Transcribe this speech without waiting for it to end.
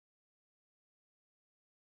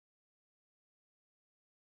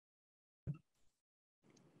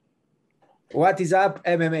What is up,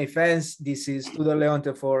 MMA fans? This is Tudor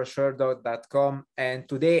Leonte for Sherdog.com, and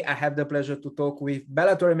today I have the pleasure to talk with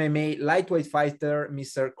Bellator MMA lightweight fighter,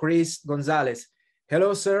 Mr. Chris Gonzalez.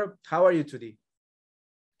 Hello, sir. How are you today?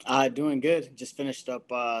 Doing good. Just finished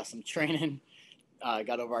up some training.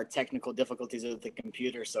 Got over our technical difficulties with the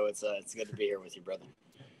computer, so it's good to be here with you, brother.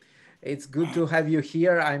 It's good to have you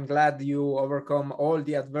here. I'm glad you overcome all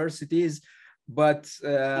the adversities. But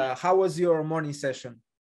how was your morning session?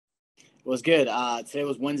 It was good. Today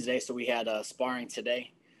was Wednesday, so we had sparring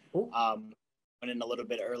today. Went in a little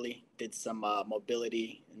bit early, did some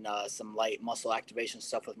mobility and some light muscle activation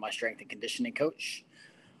stuff with my strength and conditioning coach.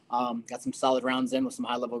 Got some solid rounds in with some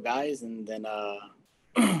high-level guys, and then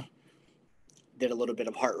did a little bit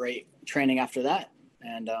of heart rate training after that.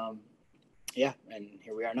 And, and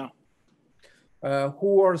here we are now.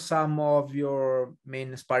 Who are some of your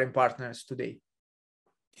main sparring partners today?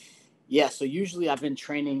 Yeah, so usually I've been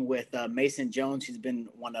training with Mason Jones. He's been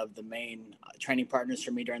one of the main training partners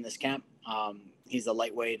for me during this camp. He's a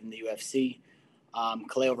lightweight in the UFC.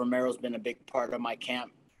 Kaleo Romero's been a big part of my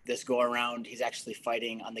camp this go around. He's actually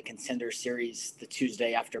fighting on the Contender Series the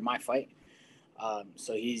Tuesday after my fight.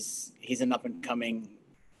 So he's an up and coming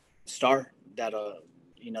star that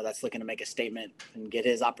that's looking to make a statement and get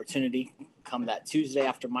his opportunity come that Tuesday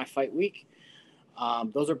after my fight week.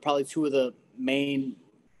 Those are probably two of the main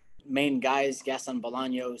guys. Gaston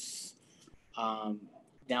Bolaños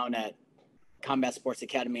down at Combat Sports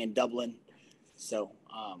Academy in Dublin. So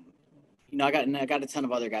I got a ton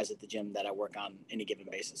of other guys at the gym that I work on any given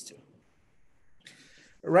basis too.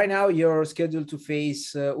 Right now, you're scheduled to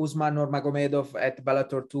face Usman Nurmagomedov at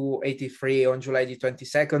Bellator 283 on July the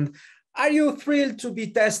 22nd. Are you thrilled to be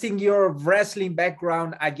testing your wrestling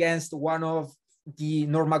background against one of the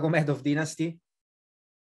Nurmagomedov dynasty?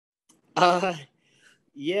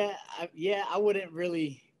 Yeah, I wouldn't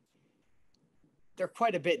really. They're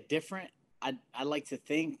quite a bit different. I like to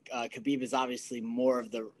think Khabib is obviously more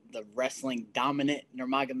of the wrestling dominant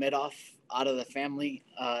Nurmagomedov out of the family.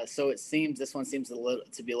 So this one seems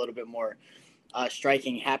to be a little bit more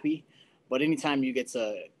striking happy. But anytime you get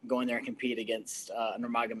to go in there and compete against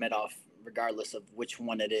Nurmagomedov, regardless of which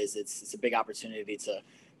one it is, it's a big opportunity to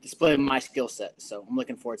display my skill set. So I'm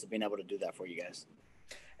looking forward to being able to do that for you guys.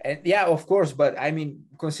 And yeah, of course. But I mean,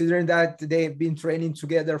 considering that they've been training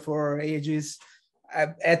together for ages,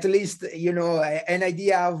 at least, an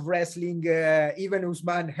idea of wrestling, even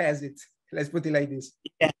Usman has it. Let's put it like this.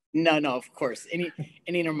 Yeah, no, of course. Any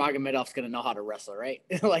Nurmagomedov's gonna know how to wrestle, right?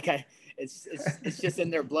 It's just in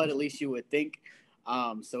their blood, at least you would think.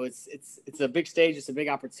 So it's a big stage. It's a big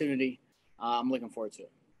opportunity. I'm looking forward to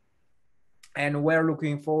it. And we're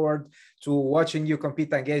looking forward to watching you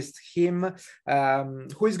compete against him.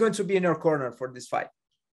 Who is going to be in your corner for this fight?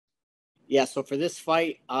 Yeah, so for this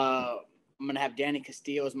fight, I'm going to have Danny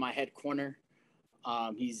Castillo as my head corner.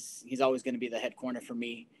 He's always going to be the head corner for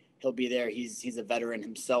me. He'll be there. He's a veteran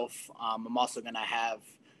himself. I'm also going to have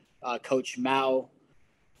Coach Mao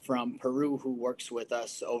from Peru, who works with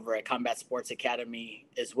us over at Combat Sports Academy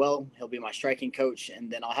as well. He'll be my striking coach.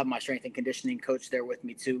 And then I'll have my strength and conditioning coach there with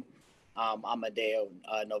me too, Amadeo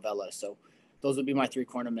Novella. So those would be my three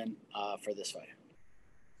cornermen for this fight.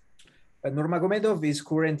 Nurmagomedov is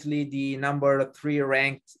currently the number 3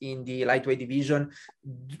 ranked in the lightweight division.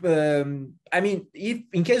 If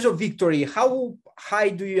in case of victory, how high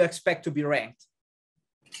do you expect to be ranked?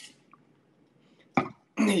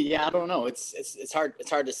 Yeah, I don't know. It's hard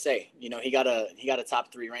to say. He got a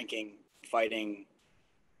top 3 ranking fighting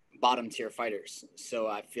bottom tier fighters. So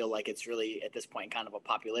I feel like it's really at this point kind of a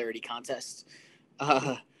popularity contest.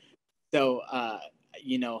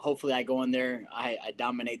 Hopefully I go in there, I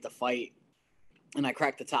dominate the fight, and I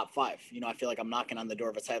crack the top 5. I feel like I'm knocking on the door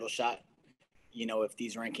of a title shot. If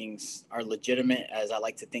these rankings are legitimate, as I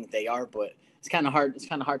like to think they are, but it's kind of hard. It's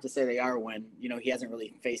kind of hard to say they are when he hasn't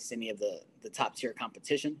really faced any of the top tier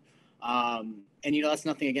competition. And that's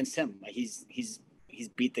nothing against him. Like he's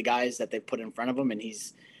beat the guys that they put in front of him, and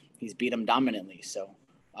he's beat them dominantly. So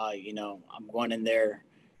I'm going in there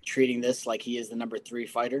treating this like he is the number 3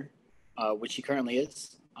 fighter, which he currently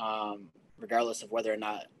is, regardless of whether or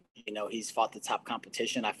not he's fought the top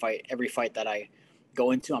competition. I fight every fight that I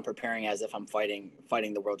go into. I'm preparing as if I'm fighting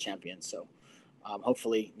the world champion. So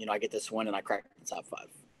hopefully, I get this one and I crack the top 5.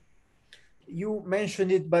 You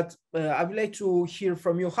mentioned it, but I would like to hear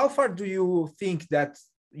from you. How far do you think that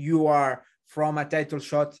you are from a title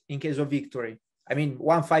shot in case of victory? I mean,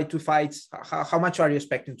 1 fight, 2 fights. How much are you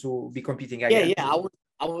expecting to be competing again? Yeah.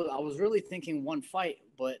 I was really thinking 1 fight,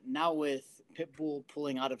 but now with Pitbull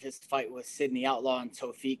pulling out of his fight with Sydney Outlaw and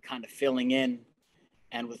Tofik kind of filling in,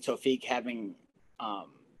 and with Tofik having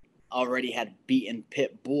already had beaten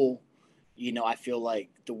Pit Bull, you know, I feel like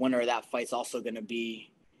the winner of that fight's also going to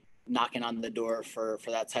be knocking on the door for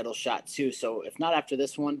that title shot too. So if not after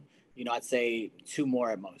this one, you know, I'd say 2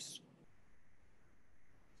 more at most.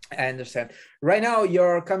 I understand. Right now,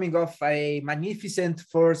 you're coming off a magnificent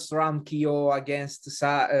first round KO against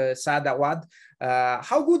Saad Awad.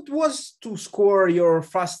 How good was to score your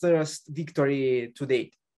fastest victory to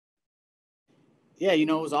date? Yeah, you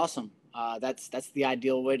know, it was awesome. That's the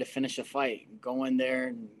ideal way to finish a fight. Go in there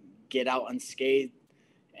and get out unscathed,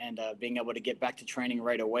 and being able to get back to training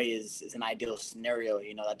right away is an ideal scenario.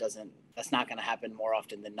 You know, that's not going to happen more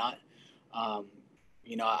often than not.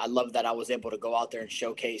 You know, I love that I was able to go out there and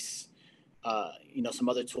showcase, you know, some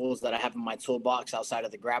other tools that I have in my toolbox outside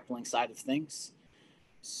of the grappling side of things.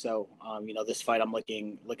 So, you know, this fight, I'm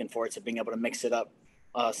looking forward to being able to mix it up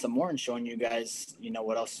some more and showing you guys, you know,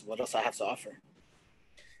 what else I have to offer.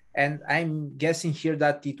 And I'm guessing here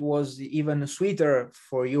that it was even sweeter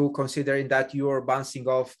for you, considering that you're bouncing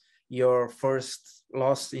off your first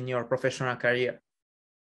loss in your professional career.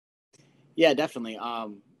 Yeah, definitely.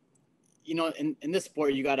 You know, in this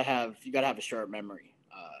sport, you gotta have a short memory.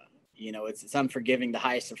 You know, it's unforgiving, the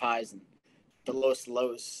highest of highs and the lowest of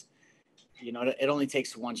lows. You know, it only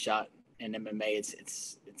takes one shot in MMA.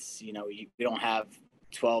 It's you know, we don't have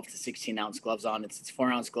 12 to 16 ounce gloves on. It's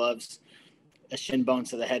 4 ounce gloves, a shin bone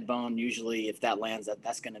to the head bone. Usually, if that lands,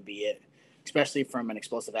 that's going to be it. Especially from an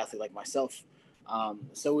explosive athlete like myself.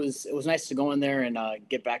 So it was nice to go in there and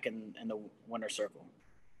get back in the winner's circle.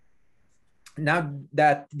 Now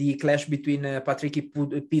that the clash between Patrick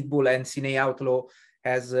Pitbull and Cine Outlaw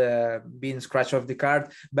has been scratched off the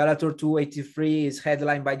card, Bellator 283 is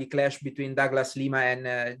headlined by the clash between Douglas Lima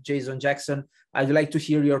and Jason Jackson. I'd like to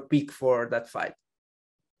hear your pick for that fight.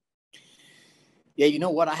 Yeah, you know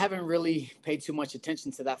what? I haven't really paid too much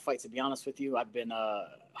attention to that fight, to be honest with you. I've been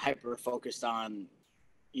hyper focused on,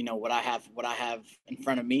 you know, what I have in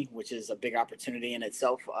front of me, which is a big opportunity in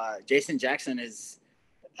itself. Jason Jackson is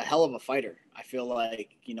a hell of a fighter. I feel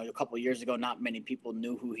like, you know, a couple of years ago, not many people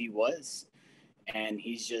knew who he was, and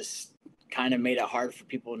he's just kind of made it hard for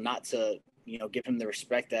people not to, you know, give him the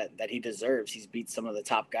respect that he deserves. He's beat some of the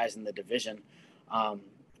top guys in the division.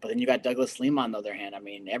 But then you got Douglas Lima on the other hand. I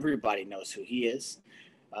mean, everybody knows who he is.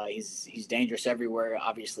 He's dangerous everywhere.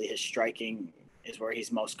 Obviously, his striking is where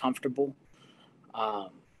he's most comfortable.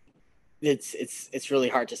 It's really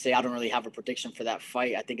hard to say. I don't really have a prediction for that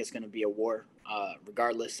fight. I think it's going to be a war.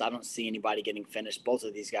 Regardless, I don't see anybody getting finished. Both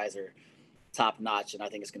of these guys are top notch, and I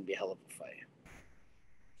think it's going to be a hell of a fight.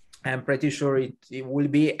 I'm pretty sure it will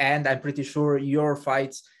be, and I'm pretty sure your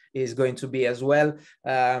fights is going to be as well.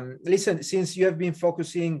 Listen, since you have been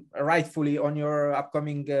focusing rightfully on your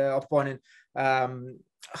upcoming opponent,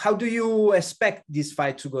 how do you expect this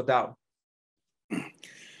fight to go down?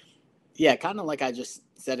 Yeah, kind of like I just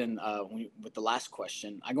said with the last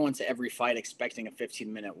question, I go into every fight expecting a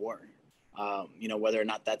 15-minute war. You know, whether or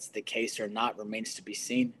not that's the case or not remains to be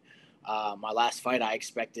seen. My last fight, I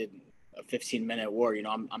expected a 15-minute war. You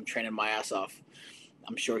know, I'm training my ass off.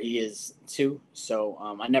 I'm sure he is too. So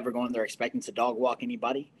I never go in there expecting to dog walk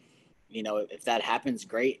anybody. You know, if that happens,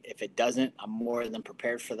 great. If it doesn't, I'm more than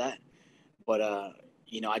prepared for that. But,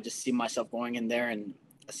 you know, I just see myself going in there and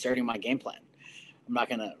asserting my game plan. I'm not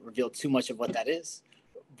going to reveal too much of what that is.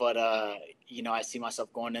 But, you know, I see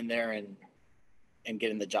myself going in there and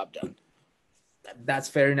getting the job done. That's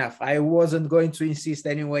fair enough. I wasn't going to insist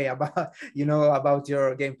anyway about, you know, about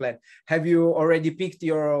your game plan. Have you already picked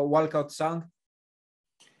your walkout song?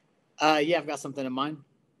 Yeah, I've got something in mind.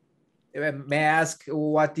 May I ask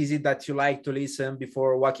what is it that you like to listen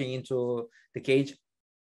before walking into the cage?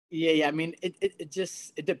 Yeah. I mean,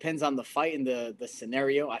 it depends on the fight and the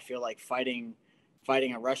scenario. I feel like fighting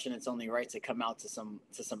a Russian, it's only right to come out to some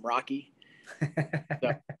Rocky.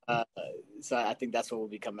 So I think that's what we'll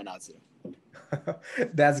be coming out to.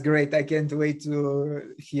 That's great. I can't wait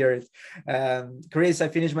to hear it. Chris, I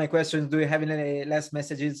finished my questions. Do you have any last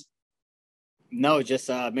messages? No, just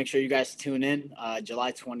make sure you guys tune in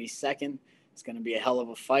July 22nd. It's going to be a hell of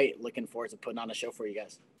a fight. Looking forward to putting on a show for you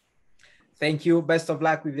guys. Thank you. Best of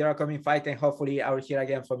luck with your upcoming fight, and hopefully I will hear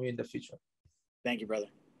again from you in the future. Thank you, brother.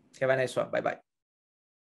 Have a nice one. Bye-bye.